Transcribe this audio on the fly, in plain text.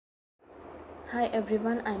Hi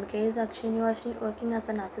everyone, I'm Akshaya working as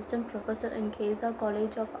an assistant professor in KSR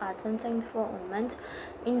College of Arts and Science for Women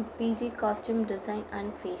in PG Costume Design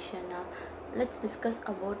and Fashion. Let's discuss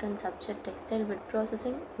about an subject Textile Wet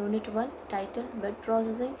Processing, Unit 1, title Wet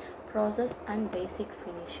Processing, Process and Basic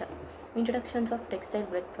Finish. Introductions of Textile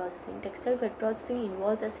Wet Processing. Textile wet processing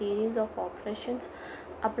involves a series of operations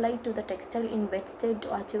applied to the textile in wet state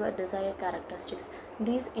to achieve a desired characteristics.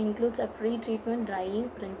 These includes a pre-treatment, drying,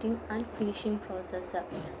 printing and finishing process.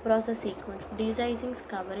 Process sequence: desizing,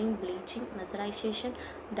 covering, bleaching, mesmerization,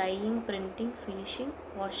 dyeing, printing, finishing,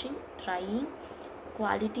 washing, drying,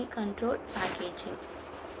 quality control, packaging.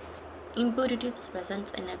 Impurities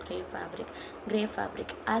present in a gray fabric. Gray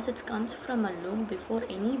fabric, as it comes from a loom before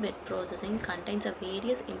any wet processing, contains a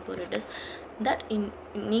various impurities that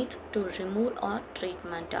needs to remove or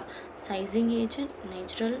treatment. Sizing agent,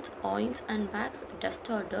 naturals, oils and wax, dust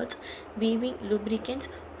or dirt, weaving, lubricants,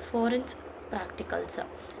 foreign practicals.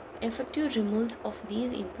 Effective removal of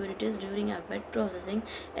these impurities during a wet processing,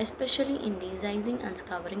 especially in desizing and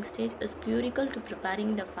scouring stage, is critical to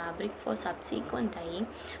preparing the fabric for subsequent dyeing,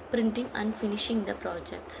 printing and finishing the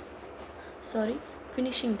process.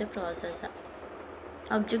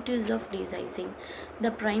 Objectives of desizing.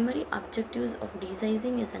 The primary objectives of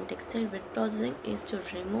desizing is in textile wet processing is to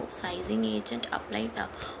remove sizing agent applied the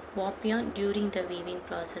warp yarn during the weaving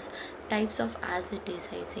process. Types of acid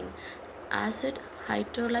desizing. Acid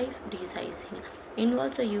hydrolyzed desizing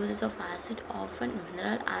involves the uses of acid, often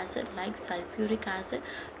mineral acid like sulfuric acid,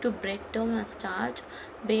 to break down a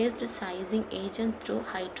starch-based sizing agent through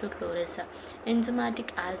hydrochlorous.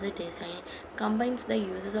 Enzymatic acid design combines the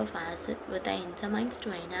uses of acid with the enzymes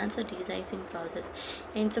to enhance the desizing process.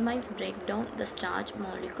 Enzymes break down the starch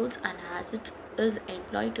molecules and acids is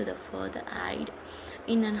employed to the further aid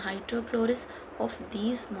in an hydrochlorous of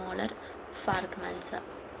these smaller fragments.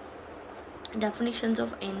 Definitions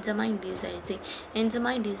of enzyme desizing.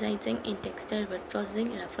 Enzyme desizing in textile wet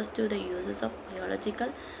processing refers to the uses of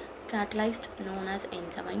biological catalyst known as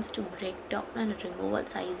enzymes to break down and remove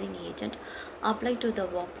sizing agent applied to the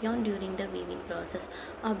warp yarn during the weaving process.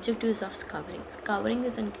 Objectives of scouring. Scouring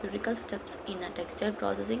is a critical steps in a textile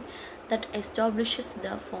processing that establishes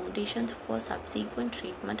the foundations for subsequent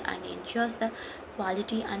treatment and ensures the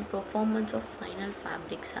quality and performance of final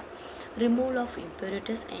fabrics. Removal of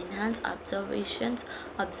impurities, enhance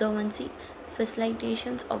absorbency,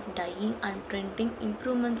 facilitations of dyeing and printing,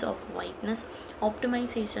 improvements of whiteness,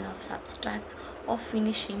 optimization of substrates, of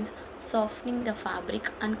finishings, softening the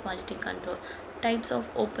fabric and quality control. Types of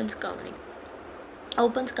open scouring.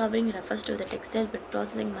 Open scouring refers to the textile wet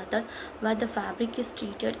processing method where the fabric is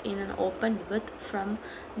treated in an open width. From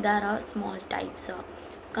there are small types.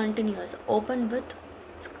 Continuous open width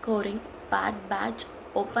scouring, pad batch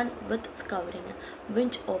open width scouring,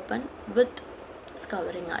 winch open width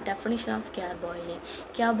scouring. Definition of care boiling.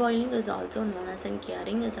 Care boiling is also known as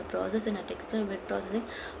curing, is a process in a textile wet processing,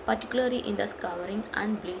 particularly in the scouring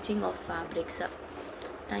and bleaching of fabrics.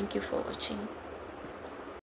 Thank you for watching.